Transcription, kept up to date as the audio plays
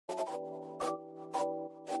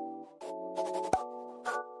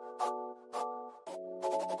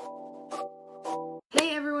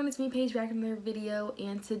me, Paige, back in their video,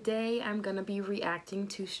 and today I'm gonna be reacting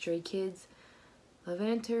to Stray Kids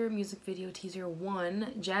Levanter music video teaser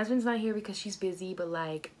 1. Jasmine's not here because she's busy, but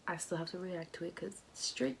like I still have to react to it because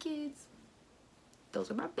Stray Kids,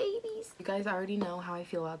 those are my babies. You guys already know how I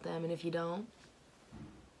feel about them, and if you don't,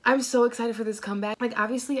 I'm so excited for this comeback. Like,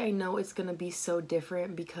 obviously I know it's gonna be so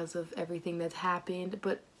different because of everything that's happened,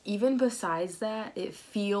 but even besides that, it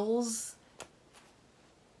feels,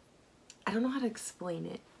 I don't know how to explain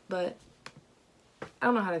it, but I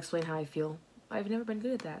don't know how to explain how I feel. I've never been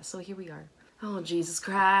good at that, so here we are. Oh, Jesus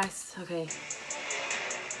Christ. Okay.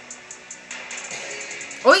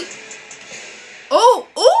 Oi! Oh!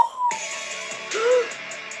 Oh!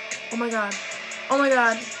 Oh my god. Oh my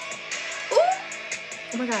god. Oh!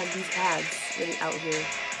 Oh my god, these ads really out here.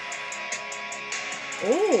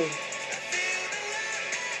 Oh!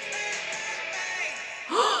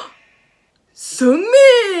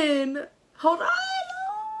 𝘱𝘢𝘪𝘯𝘦! Hold on! Oh,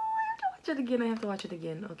 I have to watch it again. I have to watch it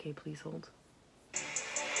again. Okay, please hold.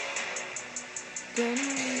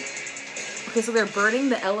 Okay, so they're burning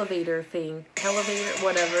the elevator thing. Elevator,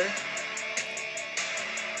 whatever.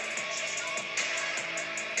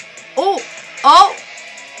 Oh! Oh!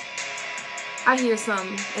 I hear some,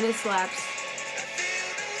 and it slaps.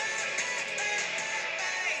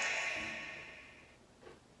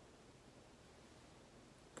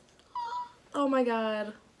 Oh my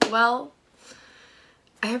god. Well,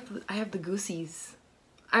 I have the goosies.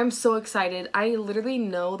 I'm so excited. I literally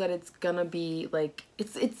know that it's gonna be like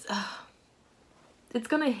it's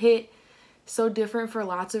gonna hit so different for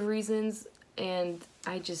lots of reasons, and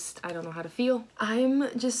I don't know how to feel.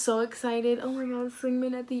 I'm just so excited. Oh my god,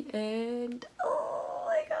 𝘱𝘢𝘪𝘯𝘦 at the end. Oh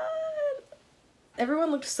my god.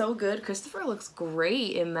 Everyone looked so good. Christopher looks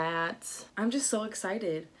great in that. I'm just so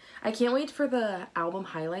excited. I can't wait for the album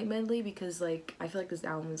highlight medley because like I feel like this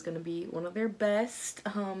album is gonna be one of their best.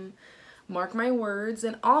 Mark my words.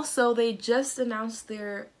 And also they just announced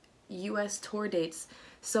their US tour dates,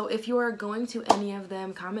 so if you are going to any of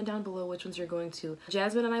them, comment down below which ones you're going to.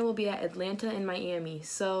 Jasmine and I will be at Atlanta and Miami,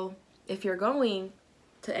 so if you're going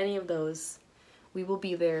to any of those, we will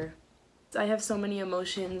be there. I have so many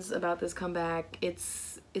emotions about this comeback.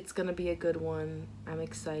 It's gonna be a good one. I'm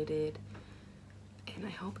excited, and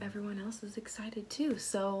I hope everyone else is excited too.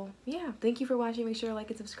 So yeah, thank you for watching. Make sure to like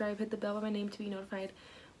and subscribe, hit the bell by my name to be notified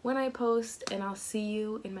when I post, and I'll see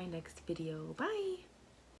you in my next video. Bye!